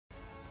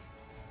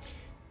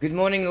Good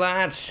morning,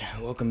 lads.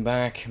 Welcome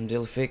back. I'm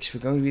Dailyfix.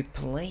 We're going to be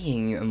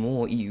playing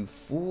more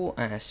EU4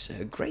 as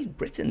Great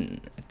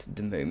Britain at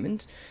the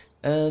moment.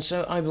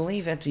 So I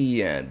believe at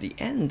the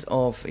end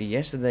of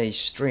yesterday's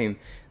stream,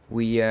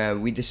 we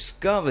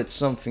discovered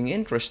something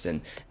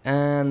interesting,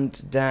 and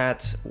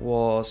that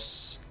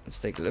was, let's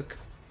take a look.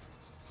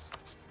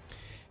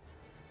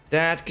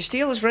 That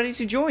Castile is ready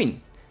to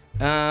join.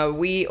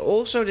 We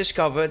also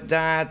discovered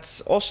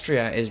that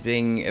Austria is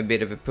being a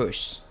bit of a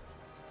push,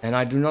 and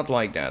I do not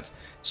like that.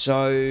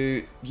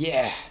 So,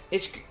 yeah,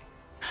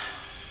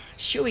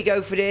 should we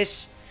go for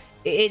this?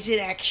 Is it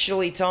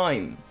actually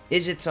time?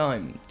 Is it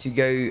time to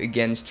go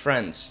against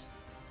France?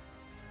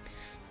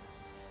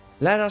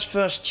 Let us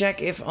first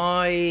check if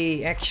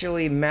I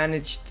actually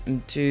managed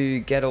to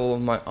get all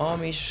of my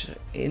armies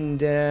in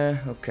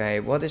there.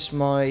 Okay, what is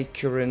my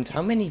current...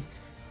 How many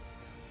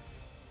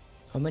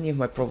of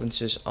my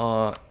provinces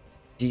are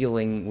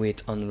dealing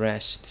with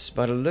unrest?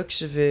 By the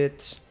looks of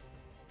it...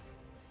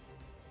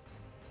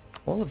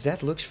 all of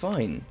that looks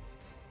fine.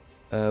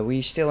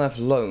 We still have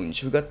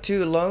loans. We got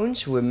 2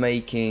 loans. We're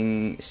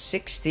making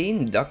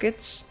 16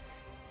 ducats.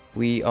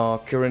 We are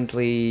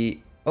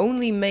currently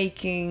only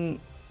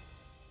making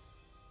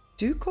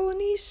 2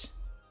 colonies.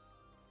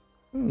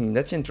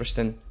 That's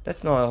interesting.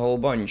 That's not a whole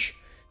bunch.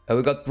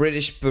 We got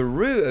British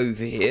Peru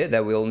over here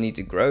that we'll need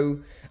to grow.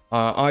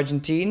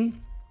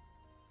 Argentine.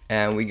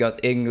 And we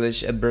got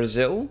English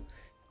Brazil.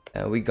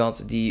 We got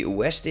the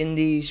West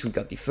Indies, we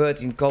got the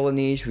 13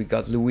 colonies, we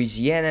got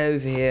Louisiana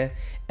over here,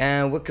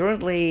 and we're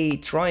currently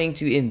trying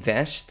to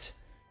invest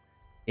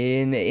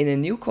in a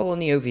new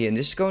colony over here. And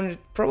this is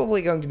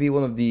probably going to be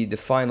one of the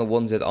final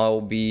ones that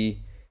I'll be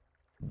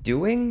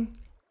doing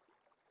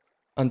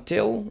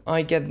until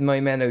I get my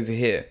men over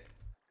here.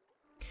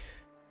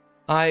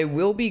 I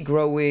will be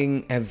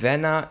growing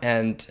Havana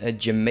and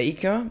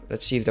Jamaica.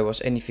 Let's see if there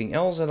was anything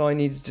else that I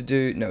needed to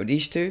do. No,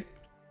 these 2.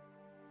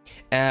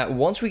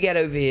 Once we get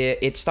over here,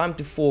 it's time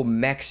to form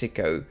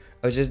Mexico.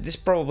 This is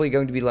probably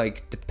going to be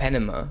like the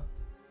Panama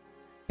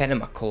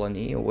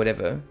colony or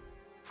whatever,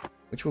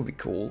 which will be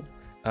cool.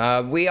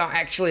 We are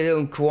actually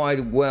doing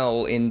quite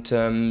well in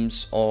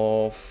terms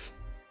of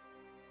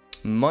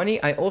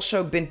money. I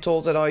also been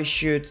told that I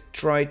should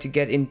try to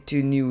get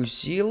into New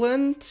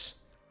Zealand.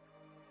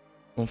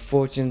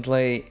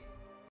 Unfortunately,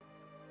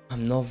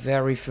 I'm not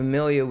very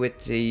familiar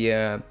with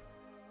the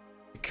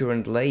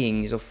current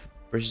layings of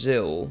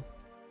Brazil.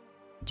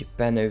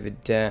 Japan over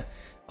there.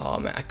 Oh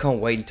man, I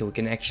can't wait until we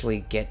can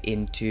actually get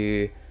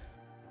into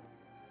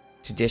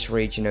this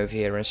region over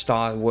here and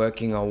start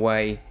working our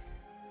way.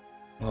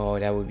 Oh,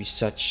 that would be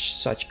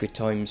such good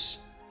times.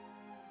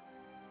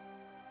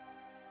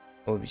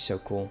 That would be so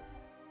cool.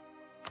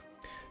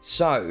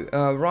 So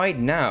right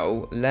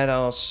now, let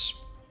us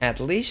at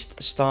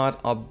least start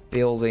our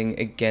building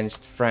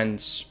against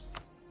France.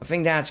 I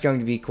think that's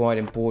going to be quite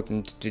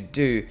important to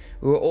do.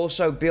 We're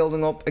also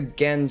building up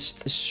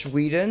against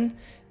Sweden.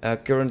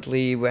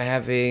 Currently we're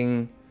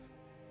having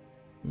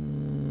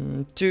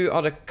 2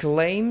 other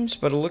claims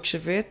by the looks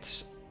of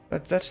it.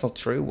 That's not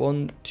true.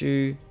 1,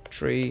 2,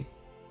 3.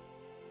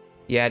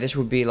 Yeah, this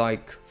would be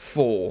like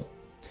 4.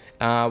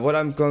 What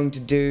I'm going to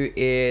do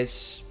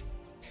is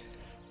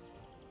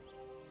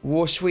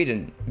war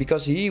Sweden,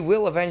 because he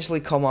will eventually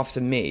come after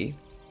me.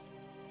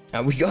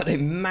 We got a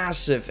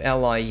massive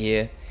ally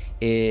here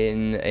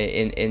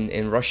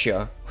in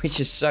Russia, which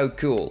is so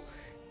cool.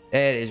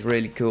 That is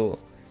really cool.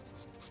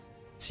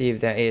 See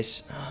if there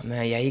is. Oh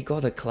man, yeah, he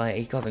got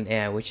an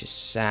heir, which is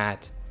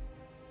sad.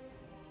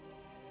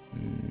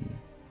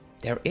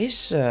 There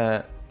is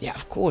yeah,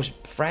 of course,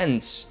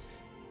 France.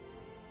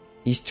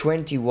 He's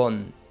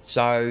 21,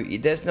 so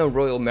there's no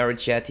royal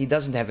marriage yet. He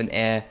doesn't have an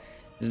heir.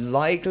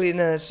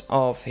 Likeliness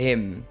of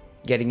him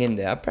getting in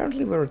there.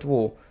 Apparently we're at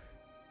war.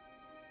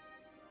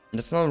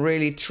 That's not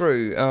really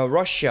true.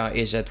 Russia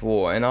is at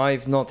war and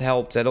I've not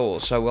helped at all,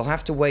 so we'll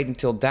have to wait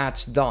until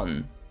that's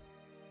done.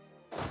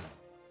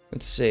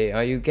 Let's see,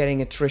 are you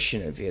getting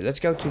attrition over here? Let's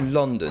go to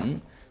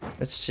London.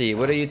 Let's see,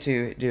 what are you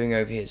 2 doing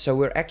over here? So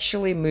we're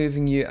actually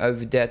moving you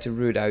over there to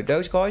root out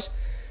those guys.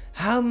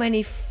 How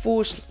many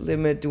force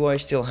limit do I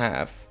still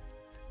have?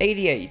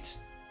 88.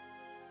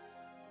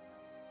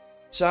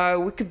 So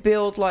we could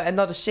build like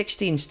another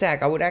 16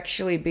 stack. I would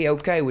actually be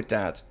okay with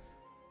that.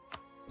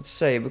 Let's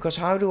see, because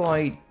how do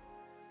I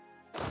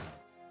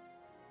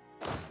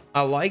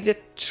like the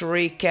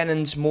 3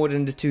 cannons more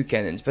than the 2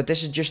 cannons, but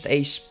this is just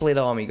a split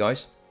army,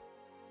 guys.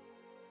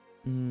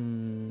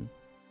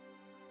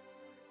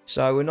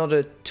 So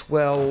another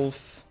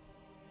 12.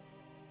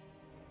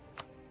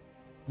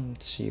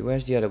 Let's see,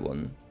 where's the other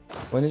one?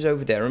 One is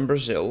over there in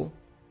Brazil.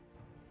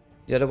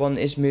 The other one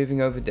is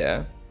moving over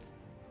there.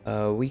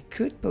 We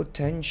could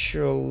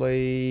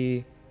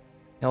potentially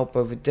help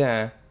over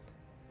there.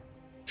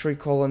 3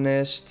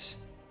 colonists.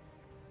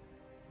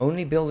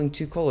 Only building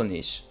 2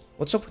 colonies.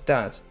 What's up with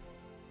that?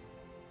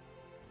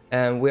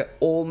 And we're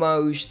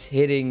almost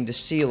hitting the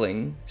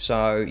ceiling,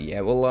 so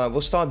yeah, we'll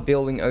start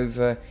building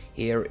over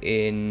here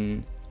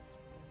in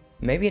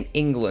maybe in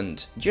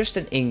England, just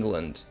in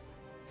England.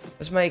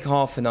 Let's make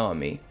half an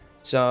army.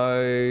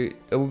 So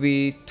it will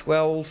be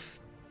 12,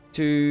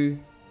 2,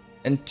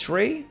 and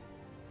 3?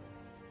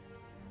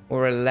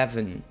 Or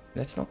 11.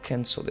 Let's not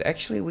cancel it.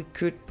 Actually, we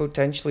could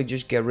potentially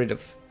just get rid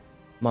of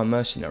my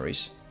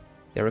mercenaries.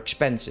 They're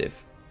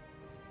expensive.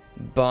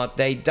 But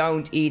they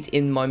don't eat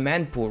in my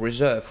manpool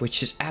reserve,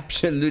 which is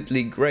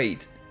absolutely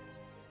great.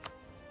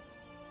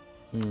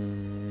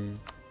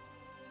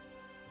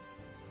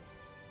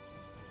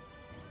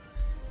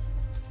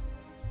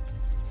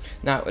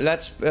 Now,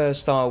 let's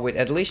start with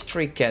at least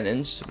 3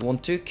 cannons. 1,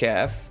 2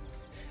 cav.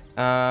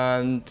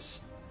 And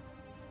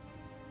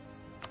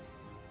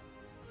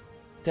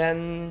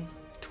 10,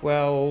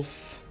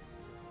 12.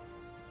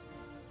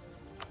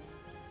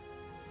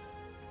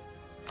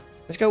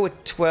 Let's go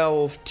with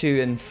 12,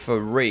 2, and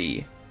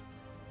 3.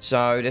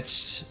 So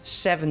that's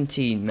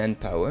 17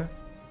 manpower.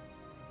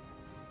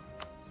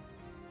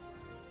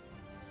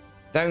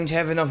 Don't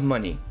have enough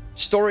money.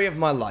 Story of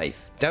my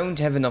life. Don't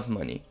have enough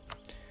money.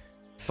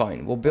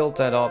 Fine, we'll build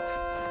that up.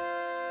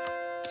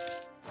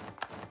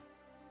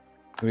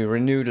 We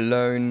renew the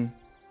loan.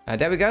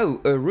 There we go.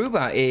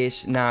 Aruba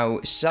is now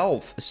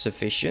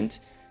self-sufficient.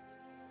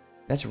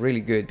 That's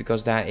really good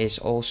because that is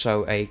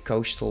also a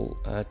coastal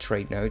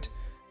trade node.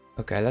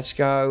 Okay, let's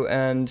go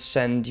and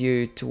send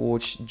you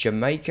towards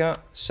Jamaica.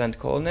 Send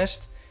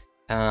colonist.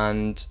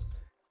 And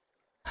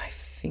I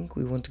think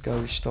we want to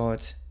go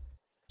start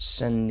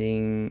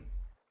sending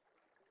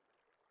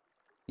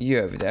you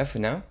over there for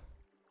now.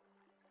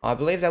 I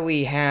believe that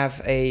we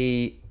have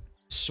a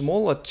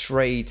smaller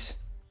trade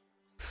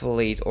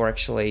fleet, or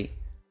actually...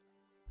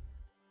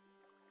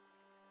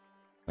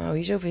 Oh,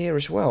 he's over here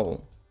as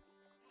well.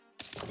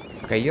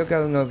 Okay, you're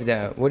going over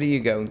there. What are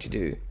you going to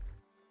do?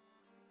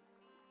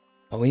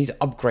 Oh, we need to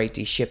upgrade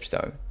these ships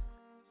though.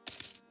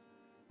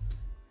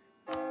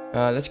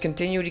 Let's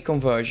continue the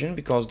conversion,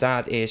 because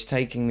that is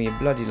taking me a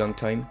bloody long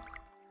time.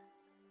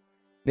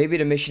 Maybe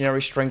the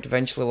missionary strength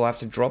eventually will have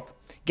to drop.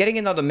 Getting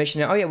another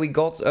missionary. Oh yeah, we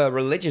got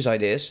religious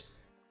ideas.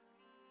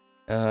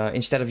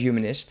 Instead of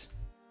humanist.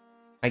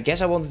 I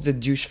guess I wanted the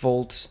Juice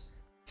Vault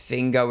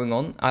thing going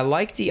on. I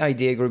like the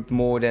idea group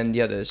more than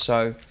the others.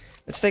 So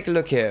let's take a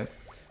look here.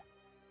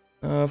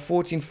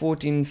 14,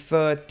 14,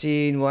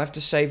 13. We'll have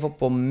to save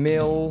up on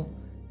mill.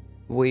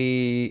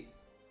 We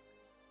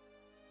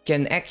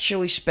can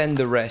actually spend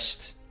the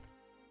rest.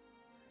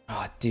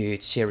 Oh,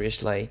 dude,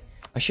 seriously.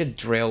 I should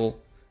drill.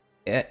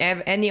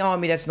 Any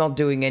army that's not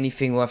doing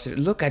anything will have to...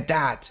 Look at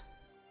that!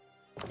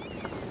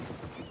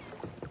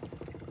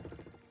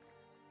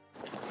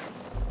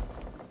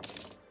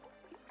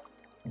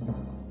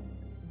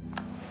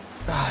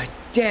 Ah, oh,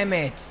 damn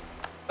it!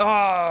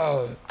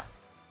 Oh!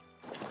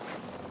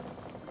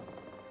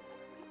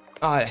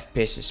 Ah, oh, that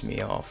pisses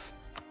me off.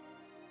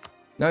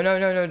 No, no,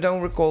 no, no,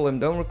 don't recall him,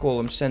 don't recall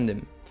him, send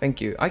him.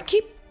 Thank you. I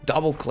keep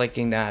double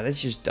clicking that,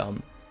 it's just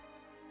dumb.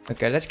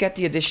 Okay, let's get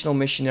the additional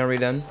missionary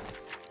then.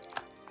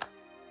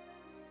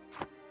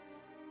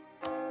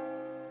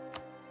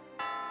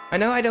 I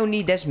know I don't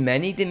need as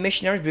many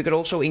missionaries, but we could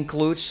also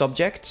include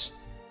subjects.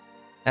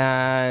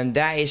 And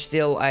that is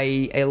still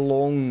a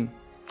long,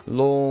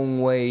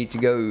 long way to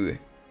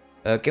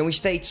go. Can we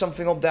state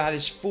something up that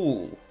is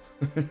full?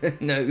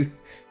 No.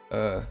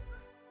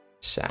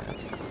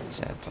 Sad.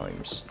 Sad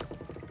times.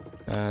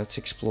 Let's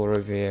explore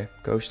over here.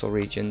 Coastal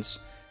regions.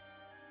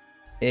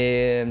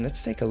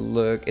 Let's take a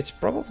look. It's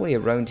probably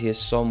around here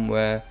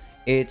somewhere.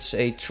 It's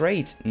a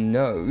trade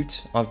node,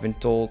 I've been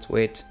told,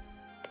 with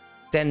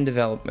 10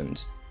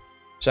 development.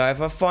 So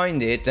if I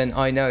find it, then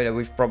I know that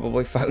we've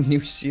probably found New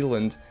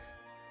Zealand.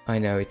 I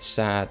know, it's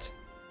sad.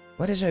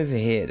 What is over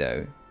here,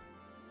 though?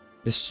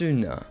 The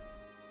Suna.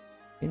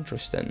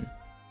 Interesting.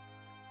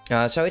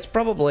 So it's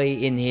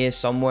probably in here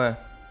somewhere.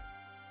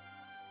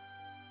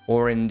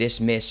 Or in this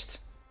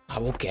mist.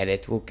 Oh, we'll get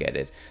it, we'll get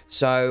it.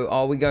 So,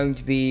 are we going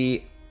to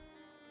be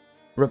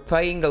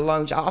repaying the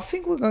loans? I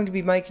think we're going to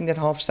be making that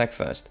half stack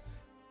first.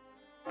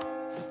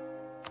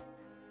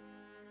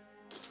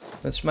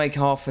 Let's make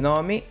half an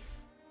army.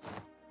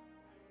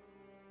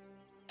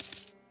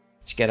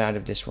 Let's get out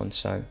of this one,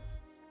 so.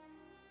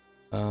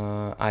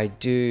 I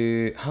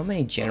do... How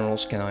many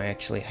generals can I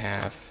actually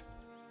have?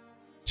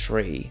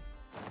 3.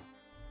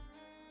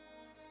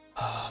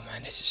 Oh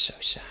man, this is so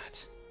sad.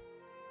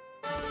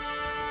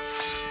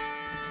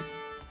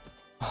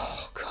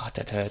 Oh god,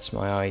 that hurts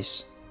my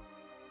eyes.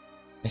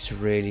 It's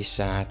really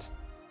sad.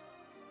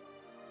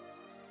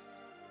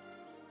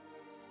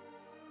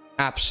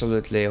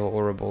 Absolutely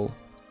horrible.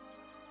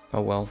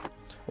 Oh well,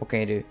 what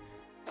can you do?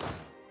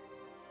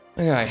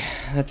 Okay,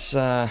 let's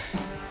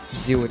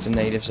deal with the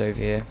natives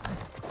over here.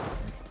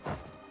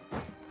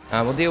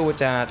 We'll deal with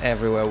that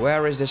everywhere.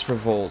 Where is this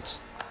revolt?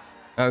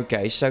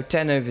 Okay, so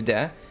 10 over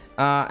there.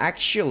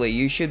 Actually,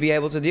 you should be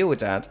able to deal with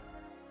that.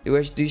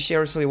 Do you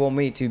seriously want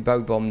me to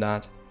boat bomb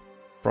that?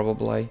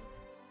 Probably.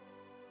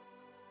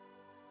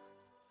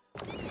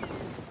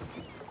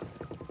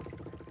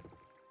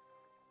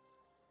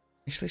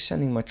 Actually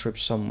sending my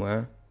troops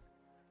somewhere.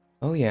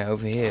 Oh yeah,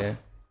 over here.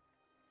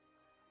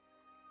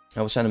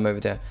 I will send him over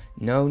there.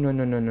 No, no,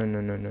 no, no, no, no,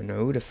 no, no, no.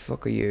 Who the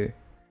fuck are you?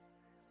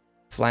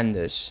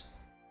 Flanders.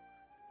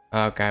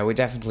 Okay, we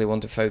definitely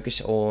want to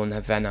focus on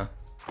Havana.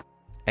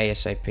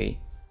 ASAP.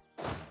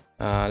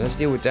 Let's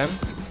deal with them.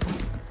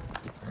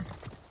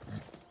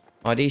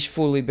 Are these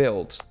fully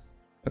built?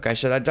 Okay,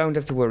 so I don't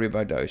have to worry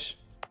about those.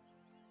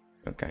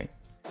 Okay,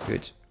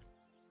 good.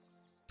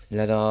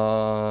 Let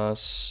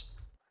us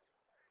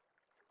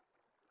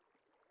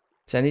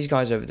send these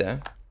guys over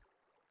there.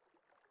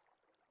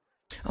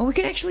 Oh, we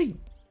can actually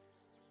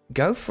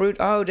go through.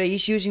 Oh,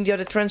 he's using the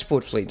other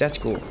transport fleet. That's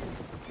cool.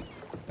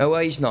 Oh,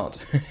 well, he's not.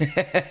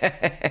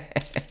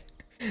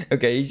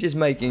 Okay, he's just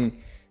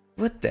making...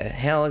 What the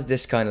hell is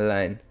this kind of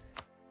line?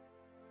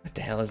 What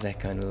the hell is that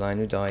kind of line?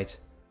 Who died?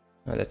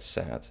 Oh, that's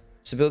sad.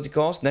 Stability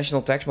cost,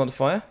 national tax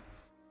modifier.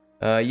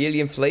 Yearly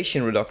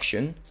inflation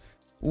reduction.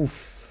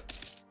 Oof.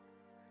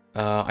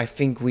 I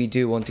think we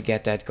do want to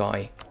get that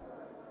guy.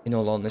 In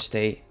all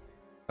honesty.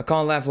 I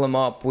can't level him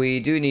up.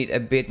 We do need a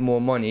bit more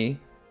money.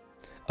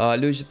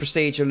 Lose the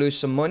prestige or lose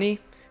some money.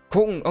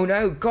 Kong. Oh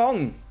no,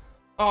 Kong.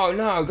 Oh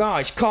no,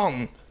 guys,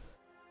 Kong.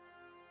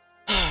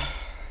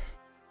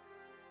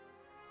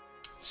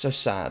 So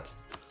sad.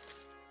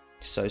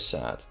 So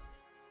sad.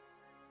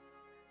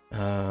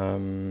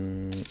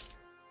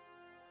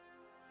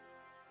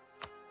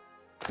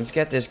 Let's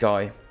get this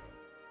guy.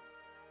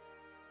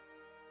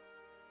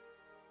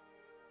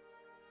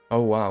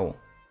 Oh wow.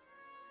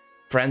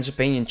 Friends'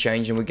 opinion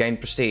change and we gain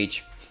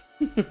prestige.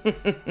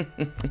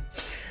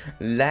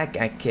 Like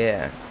I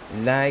care.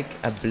 Like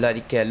a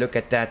bloody care. Look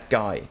at that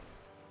guy.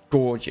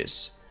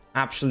 Gorgeous.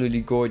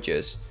 Absolutely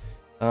gorgeous.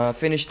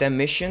 Finished their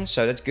mission,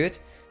 so that's good.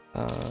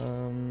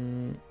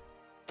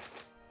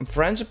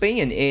 Friends'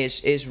 opinion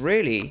is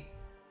really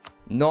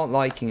not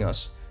liking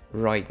us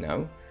right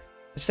now.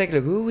 Let's take a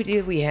look. Who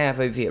did we have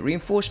over here?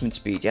 Reinforcement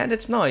speed. Yeah,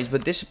 that's nice,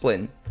 but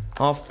discipline.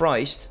 Half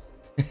priced.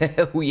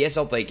 Oh yes,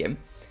 I'll take him.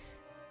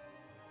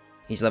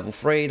 He's level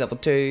 3, level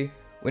 2.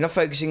 We're not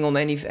focusing on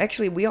any...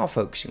 Actually, we are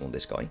focusing on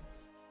this guy.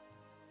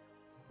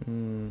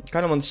 Kind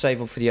of want to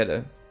save up for the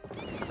other.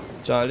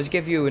 So, let's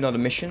give you another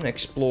mission.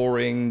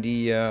 Exploring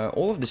the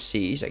all of the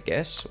seas, I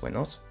guess. Why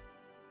not?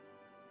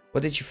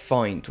 What did you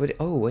find?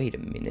 Oh, wait a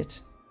minute.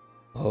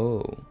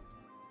 Oh.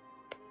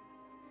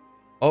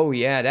 Oh,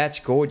 yeah, that's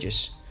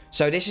gorgeous.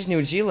 So, this is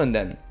New Zealand,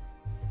 then.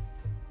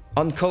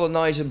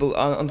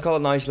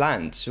 Uncolonized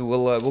land. So,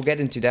 we'll get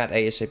into that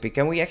ASAP.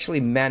 Can we actually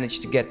manage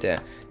to get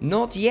there?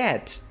 Not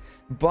yet.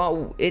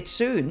 But it's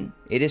soon.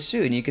 It is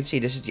soon. You can see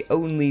this is the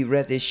only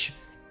reddish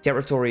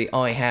territory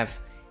I have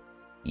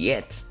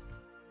yet.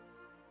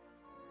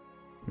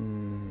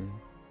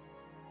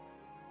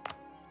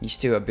 These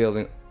two are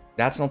building...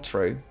 That's not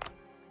true.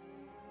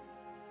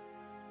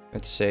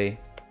 Let's see.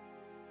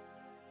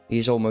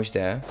 He's almost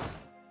there.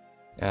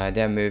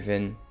 They're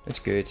moving. That's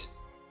good.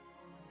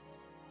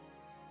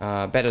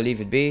 Better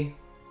leave it be.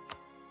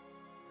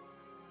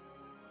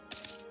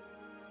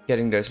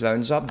 Getting those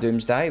loans up.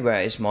 Doomsday.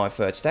 Where is my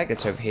third stack?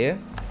 It's over here.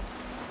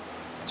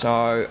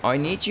 So, I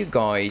need you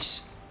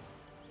guys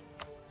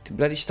to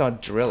bloody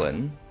start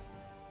drilling.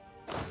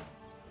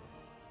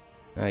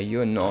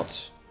 You're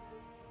not.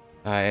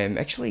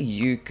 Actually,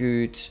 you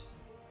could...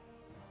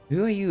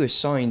 Who are you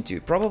assigned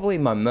to? Probably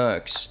my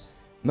mercs.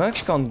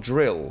 Mercs can't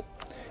drill.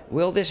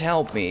 Will this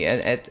help me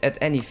at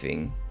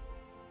anything?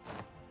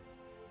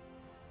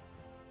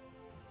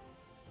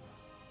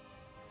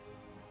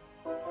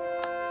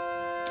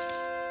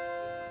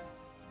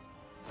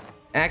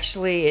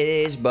 Actually, it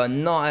is, but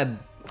not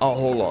a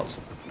whole lot.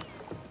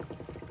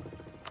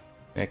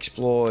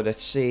 Explore,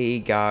 let's see,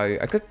 go.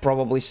 I could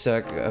probably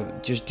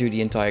just do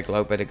the entire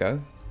globe at a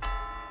go.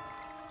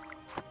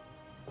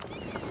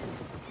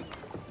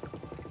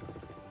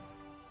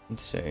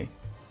 Let's see.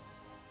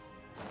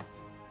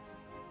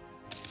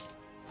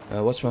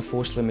 What's my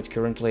force limit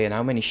currently and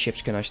how many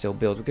ships can I still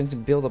build? We're going to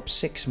build up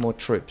 6 more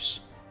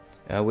troops.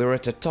 We're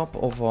at the top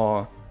of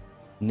our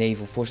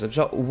naval force limit.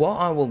 So what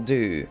I will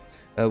do,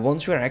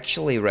 once we're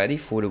actually ready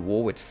for the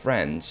war with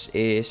France,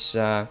 is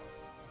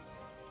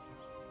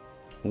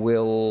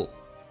we'll...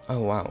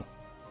 Oh wow.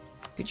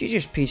 Could you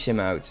just piece him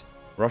out?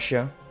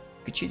 Russia?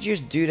 Could you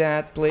just do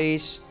that,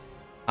 please?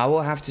 I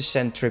will have to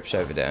send troops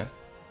over there.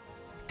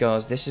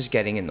 Because this is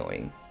getting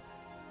annoying.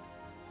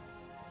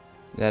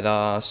 Let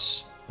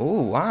us...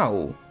 Oh,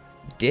 wow.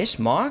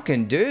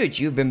 Dismarking, dude,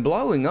 you've been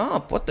blowing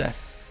up. What the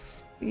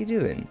f... are you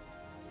doing?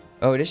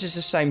 Oh, this is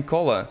the same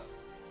color.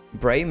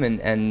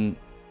 Bremen and...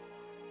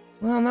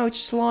 Well, no, it's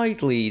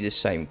slightly the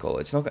same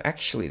color. It's not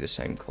actually the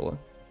same color.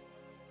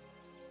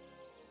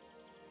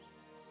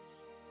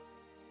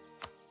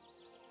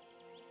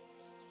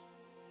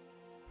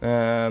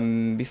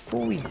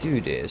 Before we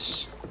do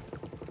this...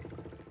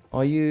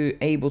 Are you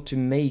able to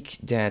make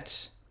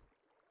that?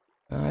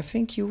 I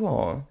think you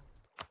are.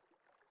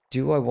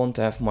 Do I want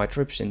to have my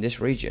troops in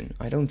this region?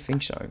 I don't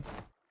think so.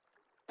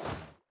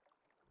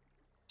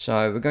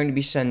 So we're going to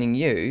be sending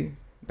you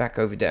back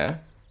over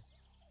there.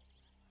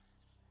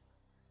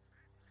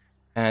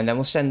 And then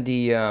we'll send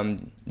the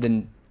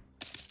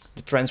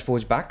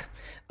transports back.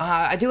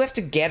 I do have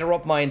to gather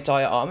up my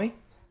entire army.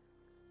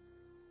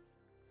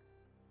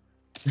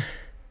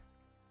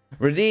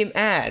 Redeem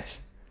ad.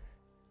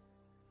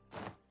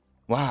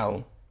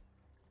 Wow.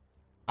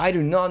 I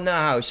do not know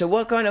how. So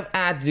what kind of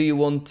ads do you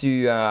want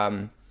to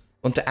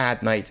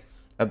add, mate?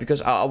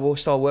 Because I will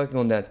start working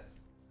on that.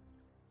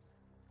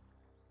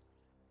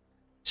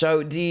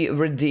 So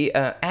the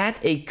add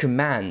a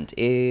command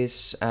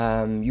is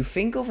you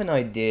think of an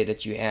idea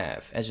that you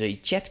have as a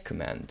chat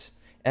command.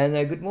 And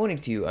good morning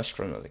to you,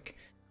 Astronautic.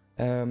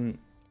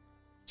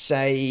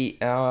 Say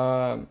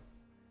a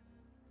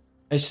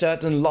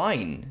certain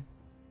line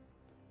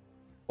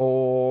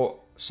or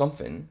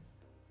something.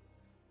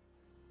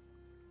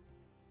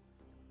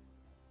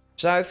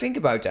 So think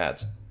about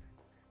that.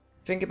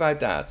 Think about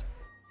that.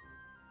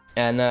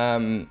 And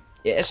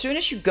as soon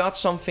as you got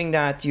something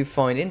that you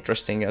find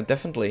interesting,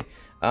 definitely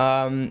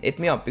hit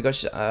me up,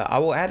 because I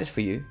will add it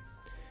for you.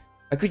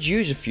 I could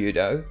use a few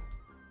though.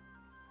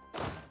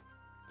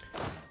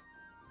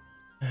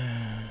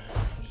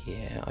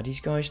 Yeah, are these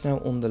guys now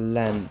on the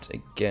land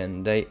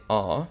again? They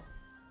are.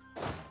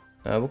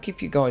 We'll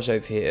keep you guys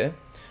over here.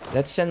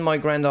 Let's send my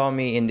Grand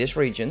Army in this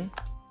region.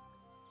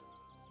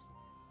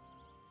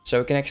 So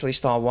we can actually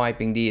start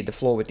wiping the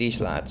floor with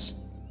these lads.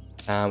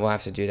 We'll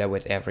have to do that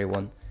with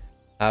everyone.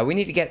 We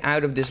need to get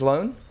out of this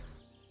loan.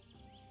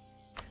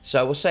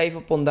 So we'll save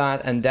up on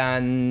that, and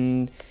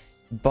then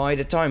by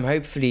the time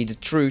hopefully the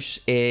truce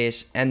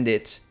is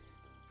ended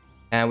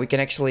and we can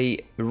actually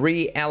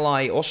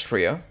re-ally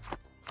Austria.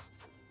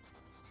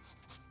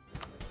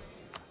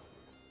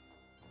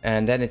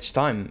 And then it's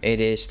time.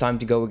 It is time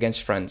to go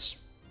against France.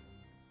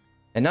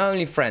 And not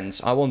only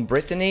France, I want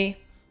Brittany,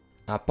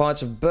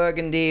 parts of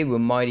Burgundy. We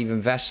might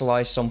even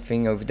vassalize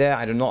something over there.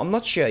 I don't know. I'm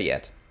not sure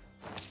yet.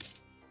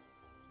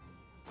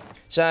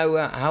 So,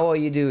 how are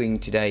you doing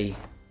today?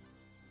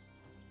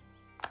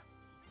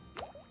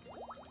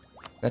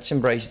 Let's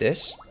embrace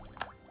this.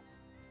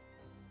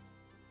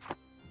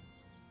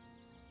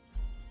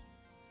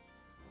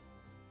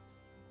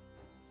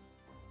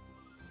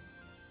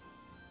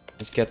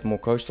 Let's get more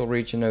coastal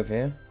region over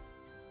here.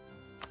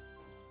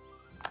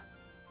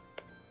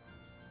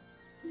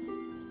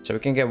 So we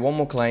can get one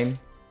more claim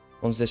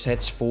once this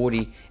hits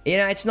 40. You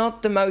know, it's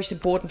not the most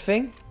important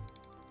thing.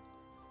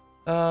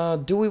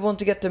 Do we want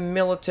to get the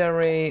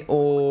military,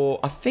 or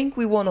I think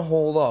we want to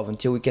hold off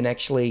until we can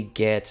actually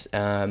get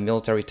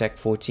military tech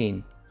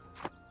 14.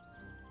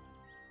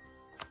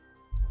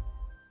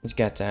 Let's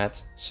get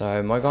that.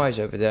 So my guy's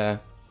over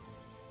there.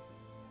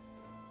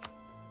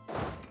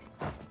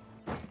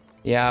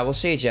 Yeah, we'll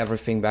siege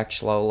everything back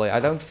slowly. I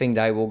don't think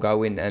they will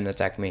go in and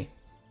attack me.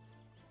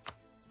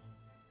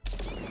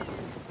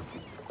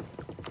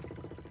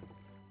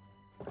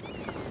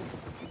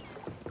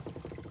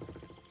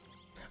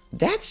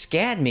 That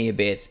scared me a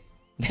bit.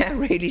 That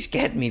really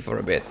scared me for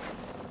a bit.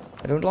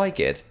 I don't like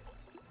it.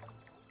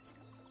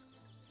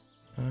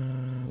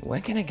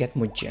 When can I get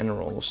more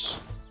generals?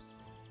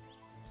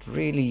 Could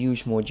really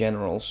use more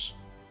generals.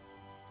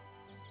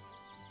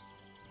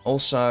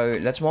 Also,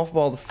 let's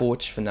mothball the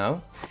forts for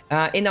now.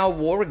 In our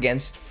war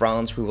against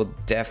France, we will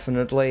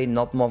definitely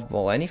not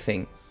mothball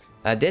anything.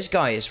 This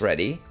guy is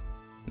ready.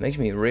 Makes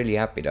me really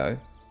happy though.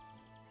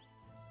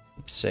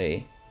 Let's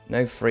see.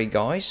 No free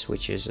guys,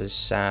 which is a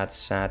sad,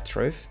 sad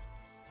truth.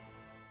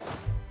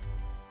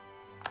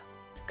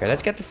 Okay,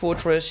 let's get the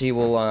fortress. He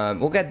will.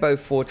 We'll get both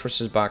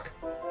fortresses back.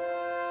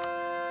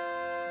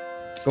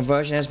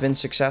 Conversion has been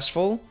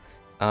successful.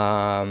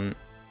 A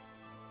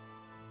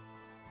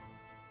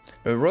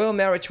royal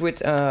marriage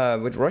with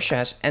Russia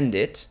has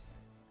ended.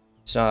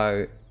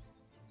 So,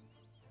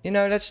 you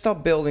know, let's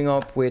stop building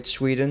up with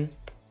Sweden.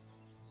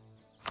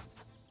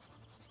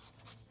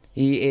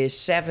 He is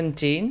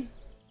 17.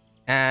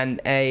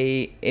 And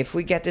if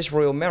we get this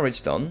royal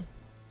marriage done,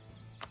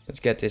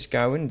 let's get this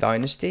going,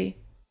 dynasty.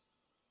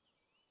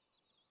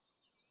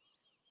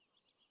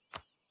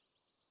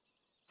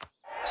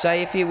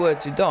 Say if he were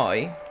to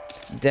die,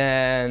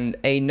 then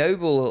a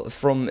noble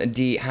from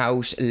the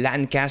house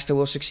Lancaster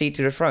will succeed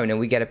to the throne and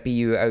we get a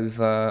PU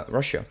over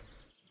Russia.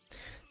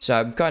 So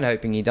I'm kind of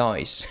hoping he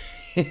dies.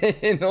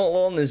 In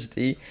all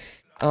honesty,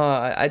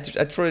 I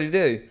truly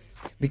do.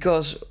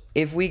 Because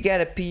if we get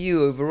a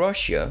PU over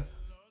Russia...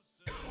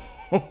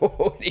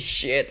 Holy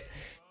shit.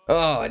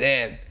 Oh,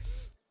 damn.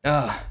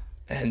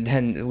 And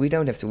then we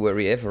don't have to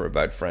worry ever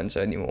about France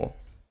anymore.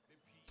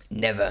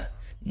 Never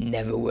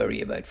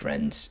worry about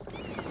France.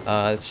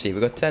 Let's see, we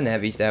got 10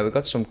 heavies there, we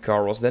got some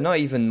Carls. They're not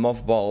even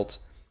mothballed.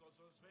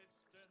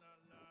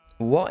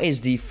 What is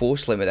the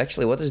force limit?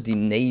 Actually, what is the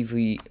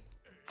navy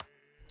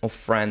of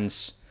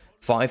France?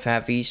 5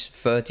 heavies,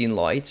 13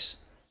 lights.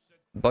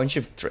 Bunch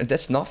of...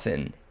 That's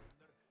nothing.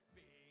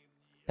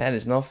 That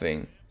is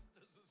nothing.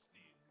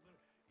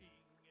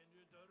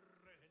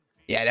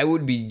 Yeah, that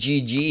would be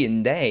GG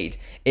indeed.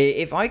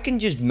 If I can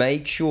just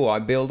make sure I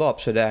build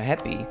up so they're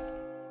happy,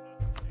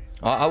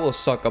 I will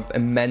suck up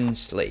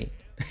immensely.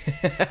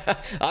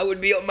 I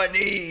would be on my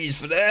knees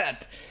for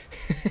that.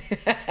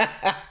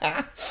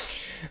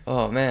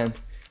 Oh, man.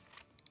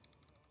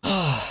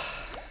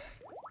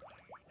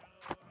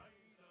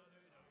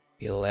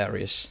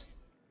 Hilarious.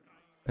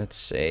 Let's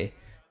see.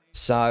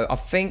 So, I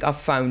think I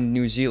found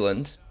New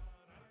Zealand.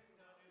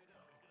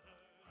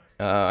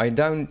 I'm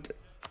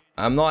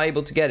not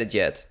able to get it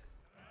yet.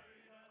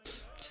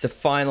 It's the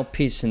final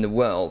piece in the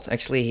world.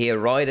 Actually here,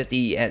 right at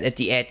the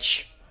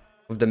edge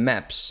of the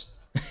maps.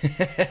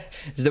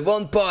 It's the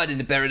one part in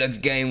the Paradox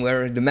game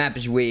where the map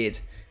is weird.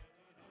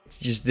 It's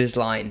just this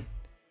line.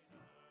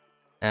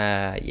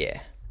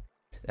 Yeah.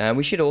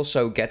 We should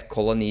also get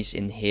colonies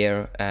in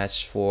here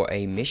as for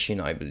a mission,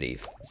 I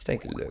believe. Let's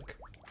take a look.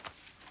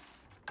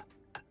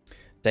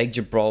 Take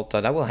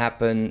Gibraltar, that will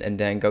happen, and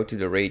then go to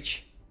the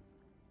Reach.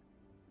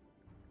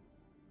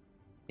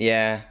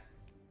 Yeah.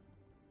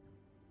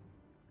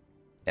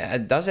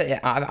 It doesn't.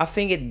 I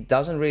think it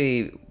doesn't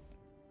really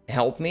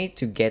help me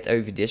to get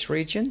over this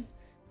region.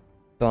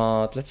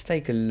 But let's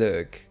take a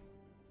look.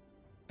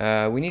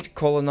 We need to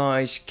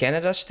colonize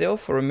Canada still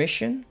for a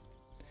mission.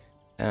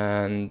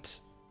 And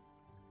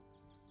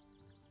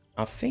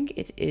I think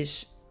it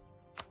is,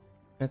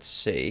 let's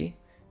see,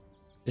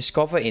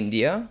 discover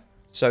India.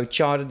 So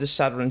charter the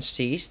southern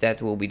seas,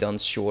 that will be done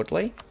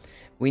shortly.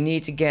 We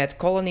need to get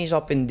colonies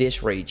up in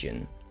this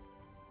region.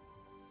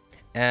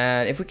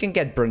 And if we can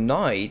get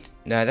Brunei,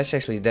 that's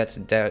actually,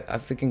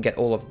 if we can get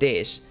all of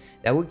this,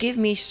 that would give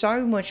me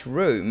so much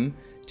room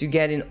to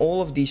get in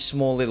all of these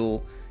small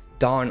little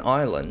darn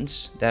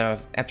islands that are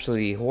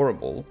absolutely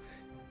horrible.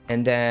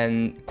 And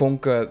then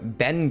conquer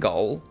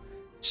Bengal.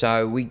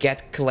 So we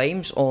get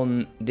claims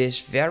on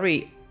this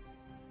very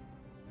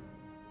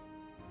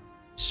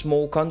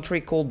small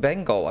country called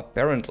Bengal,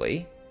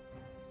 apparently.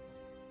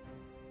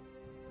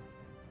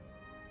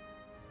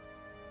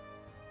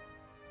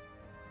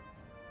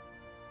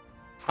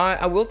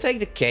 I will take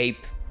the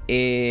Cape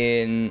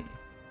in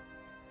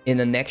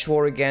the next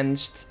war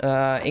against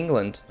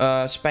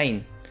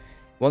Spain.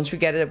 Once we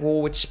get a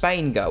war with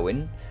Spain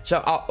going.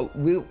 So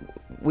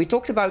we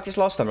talked about this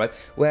last time, right?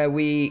 Where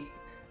we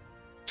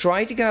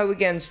try to go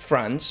against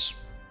France,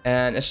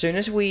 and as soon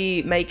as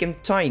we make him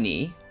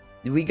tiny,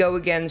 we go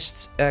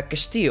against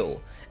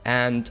Castile.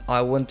 And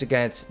I want to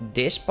get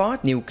this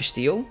part, New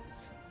Castile.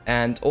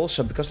 And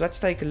also, because let's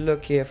take a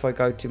look here if I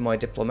go to my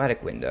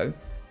diplomatic window.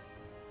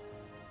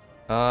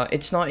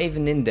 It's not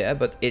even in there,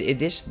 but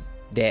it is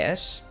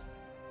theirs.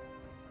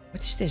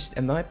 What is this?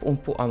 I'm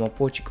on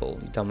Portugal,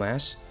 you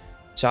dumbass.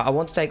 So I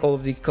want to take all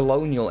of the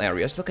colonial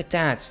areas. Look at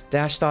that.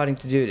 They're starting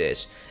to do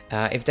this.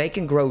 If they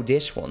can grow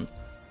this one,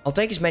 I'll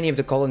take as many of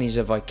the colonies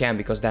as I can,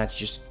 because that's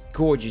just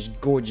gorgeous,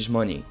 gorgeous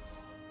money.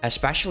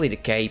 Especially the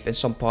Cape and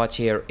some parts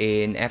here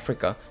in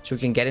Africa. So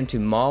we can get into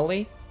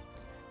Mali.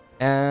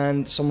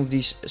 And some of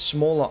these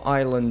smaller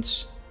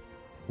islands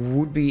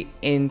would be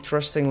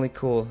interestingly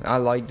cool. I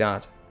like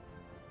that.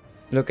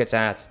 Look at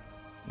that.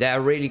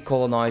 They're really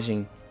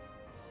colonizing.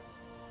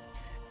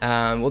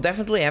 We'll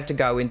definitely have to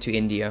go into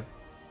India.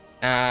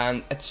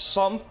 And at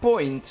some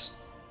point,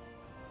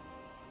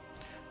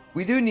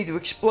 we do need to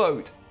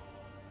explode.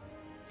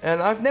 And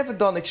I've never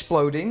done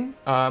exploding.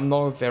 I'm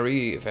not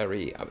very,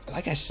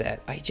 like I said,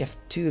 I have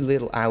too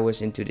little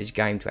hours into this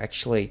game to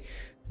actually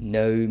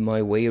know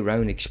my way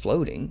around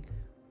exploding.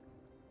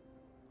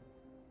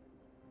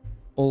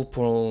 All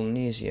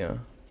Polynesia.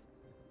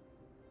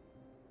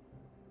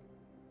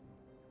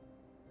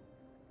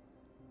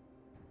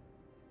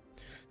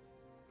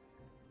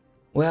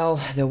 Well,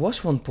 there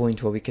was one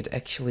point where we could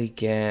actually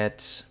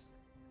get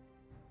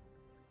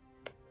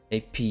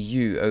a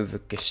PU over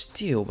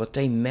Castile, but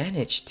they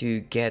managed to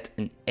get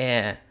an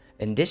heir,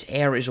 and this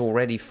heir is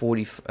already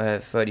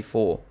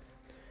 34.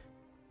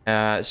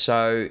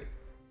 So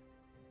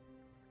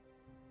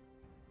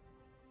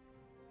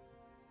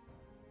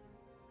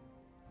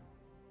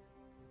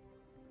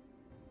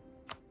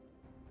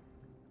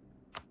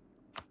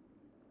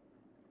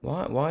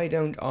why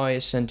don't I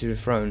ascend to the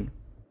throne?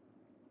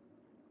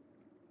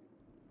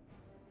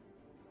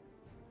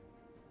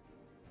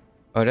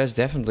 Oh, that's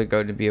definitely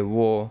going to be a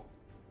war.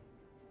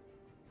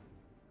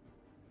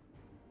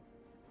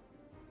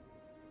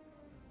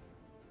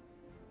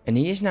 And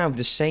he is now of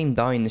the same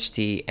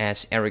dynasty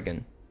as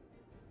Aragon.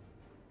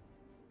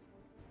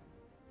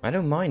 I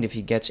don't mind if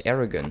he gets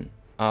Aragon.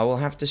 I will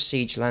have to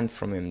siege land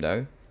from him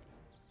though.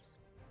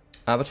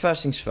 But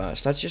first things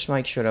first, let's just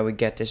make sure that we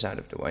get this out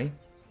of the way.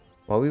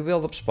 While we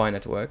build up spy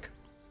network.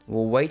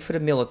 We'll wait for the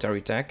military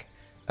attack.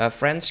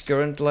 France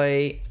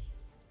currently...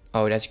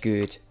 Oh, that's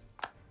good.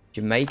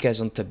 Jamaica's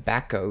on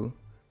tobacco.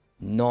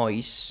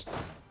 Nice.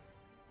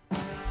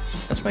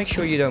 Let's make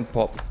sure you don't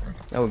pop.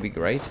 That would be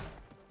great.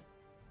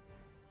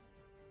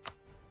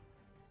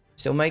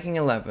 Still making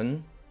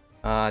 11.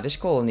 This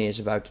colony is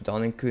about to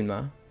done in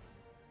Kunma.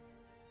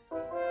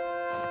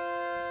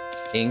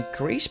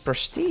 Increase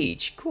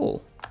prestige.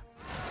 Cool.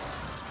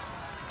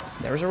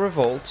 There's a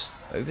revolt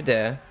over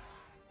there.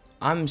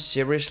 I'm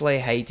seriously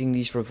hating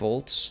these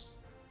revolts.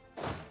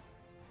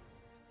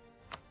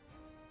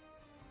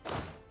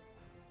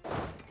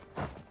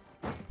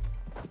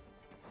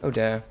 Oh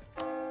there.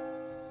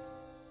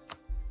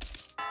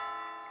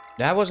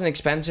 That was an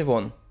expensive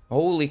one.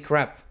 Holy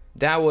crap.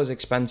 That was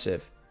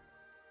expensive.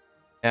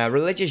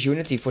 Religious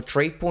unity for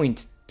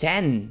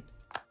 3.10.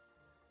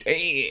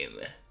 Damn.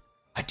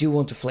 I do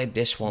want to flip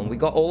this one. We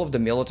got all of the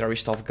military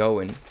stuff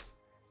going.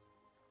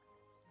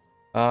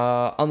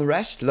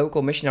 Unrest,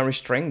 local missionary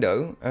strength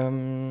though.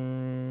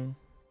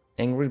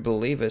 Angry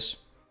believers.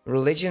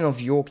 Religion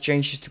of York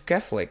changes to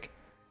Catholic.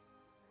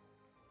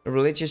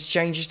 Religious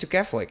changes to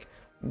Catholic.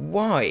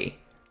 Why?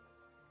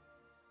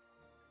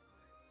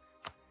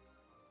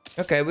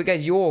 Okay, we got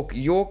York.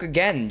 York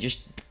again.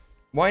 Just...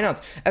 why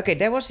not? Okay,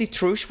 that was the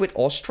truce with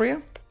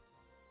Austria.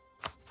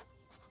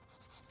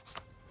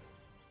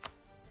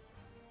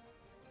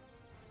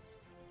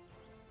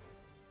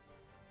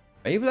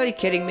 Are you bloody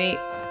kidding me?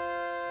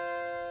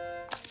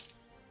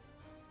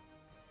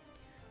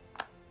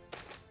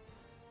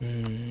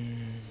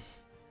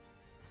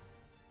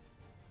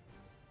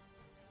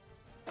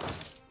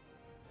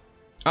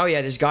 Oh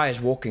yeah, this guy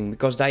is walking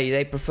because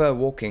they prefer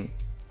walking.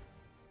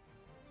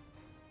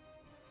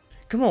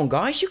 Come on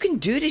guys, you can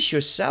do this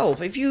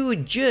yourself if you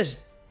would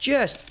just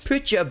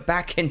put your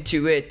back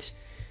into it.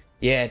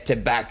 Yeah,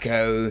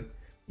 tobacco.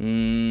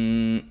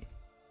 I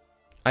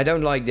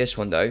don't like this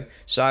one though.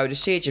 So the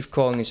siege of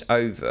Kong is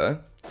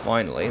over.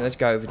 Finally, let's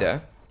go over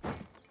there.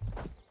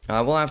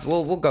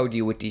 We'll go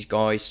deal with these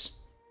guys.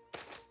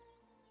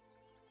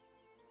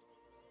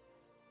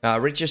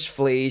 Richest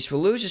flees.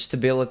 We'll lose his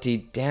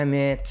stability. Damn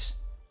it.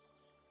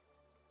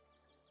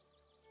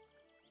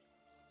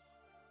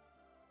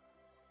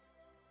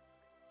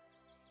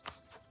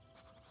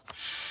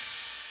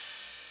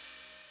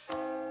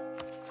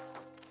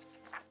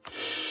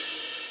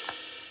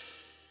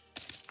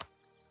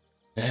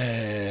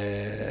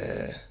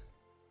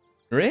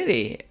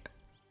 Really?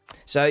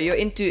 So you're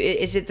into...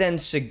 is it then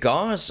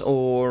cigars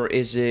or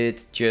is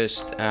it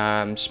just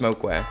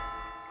smokeware?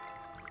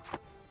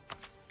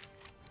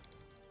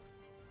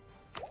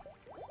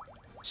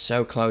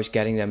 So close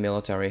getting their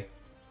military.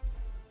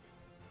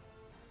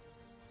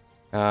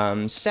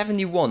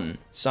 71.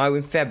 So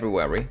in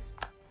February.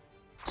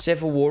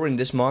 Civil war in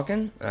this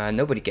market.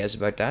 Nobody cares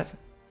about that.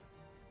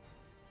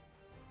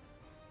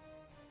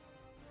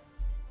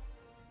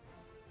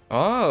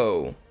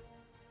 Oh.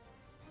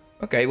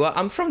 Okay, well,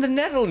 I'm from the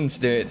Netherlands,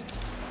 dude.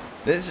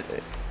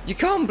 You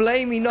can't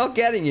blame me not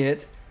getting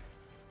it.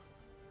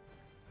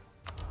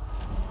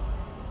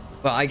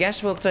 Well, I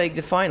guess we'll take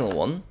the final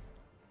one.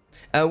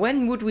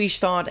 When would we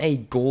start a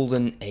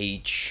golden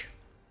age?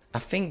 I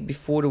think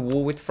before the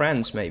war with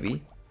France,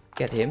 maybe.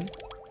 Get him.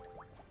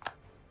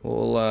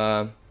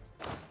 We'll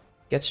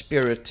get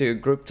superior to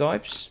group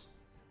types.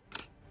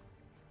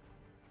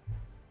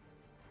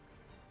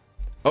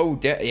 Oh,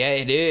 yeah,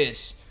 it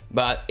is.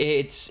 But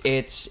it's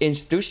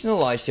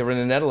institutionalized here in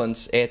the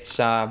Netherlands. It's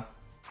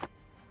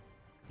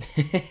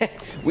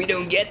we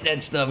don't get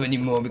that stuff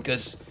anymore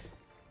because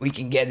we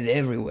can get it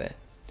everywhere.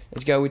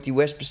 Let's go with the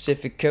West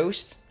Pacific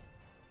coast.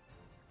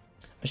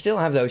 I still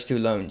have those two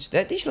loans.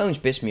 These loans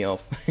piss me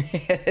off.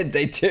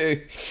 They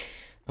do.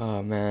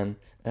 Oh man.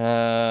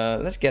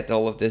 Let's get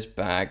all of this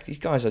back. These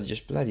guys are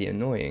just bloody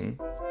annoying.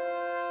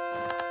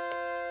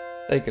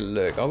 Take a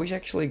look. Are we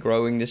actually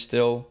growing this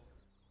still?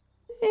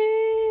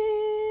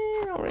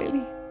 Not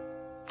really.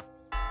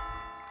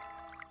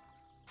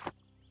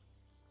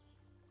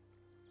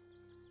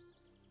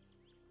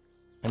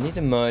 I need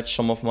to merge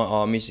some of my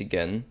armies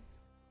again.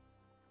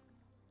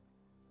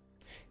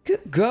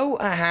 Go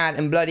ahead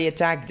and bloody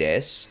attack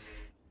this.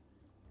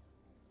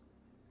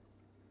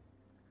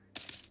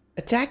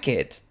 Attack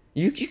it.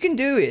 You can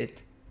do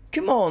it.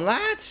 Come on,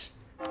 lads.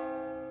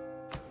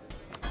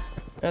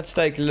 Let's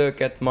take a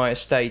look at my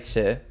estates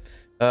here.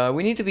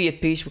 We need to be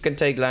at peace. We can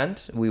take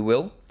land. We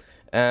will.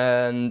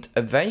 And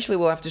eventually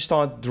we'll have to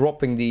start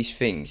dropping these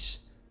things.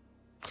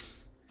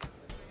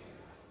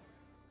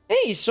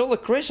 Hey, Solar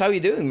Chris, how you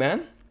doing,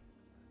 man?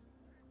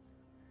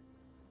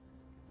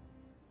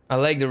 I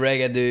like the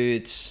reggae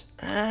dudes.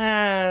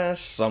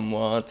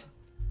 Somewhat.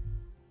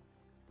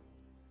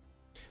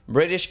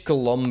 British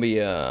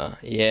Columbia.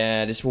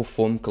 Yeah, this will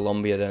form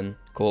Columbia then.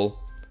 Cool.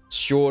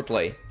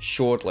 Shortly.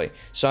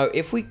 So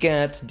if we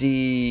get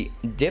the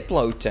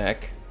Diplotech,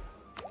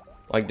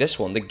 like this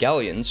one, the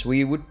galleons,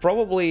 we would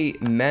probably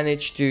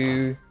manage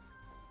to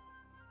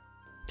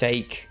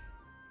take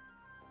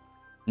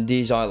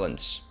these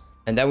islands.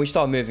 And then we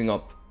start moving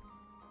up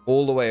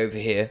all the way over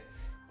here.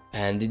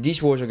 And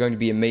these wars are going to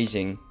be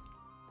amazing.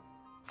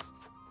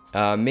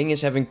 Ming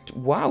is having...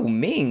 Wow,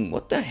 Ming,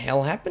 what the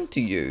hell happened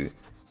to you?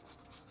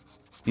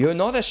 You're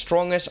not as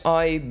strong as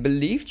I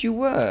believed you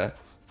were.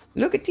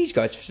 Look at these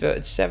guys.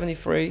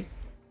 73,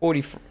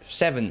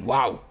 47.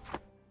 Wow.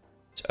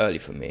 It's early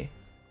for me.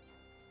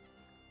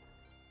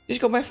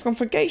 Just got back from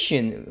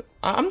vacation.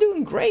 I'm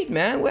doing great,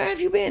 man. Where have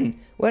you been?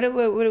 What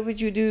would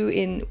you do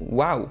in...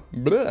 Wow.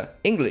 Blah.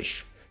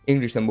 English.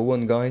 English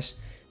 #1, guys.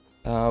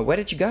 Where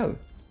did you go?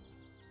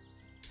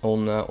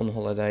 On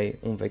holiday,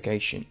 on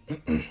vacation.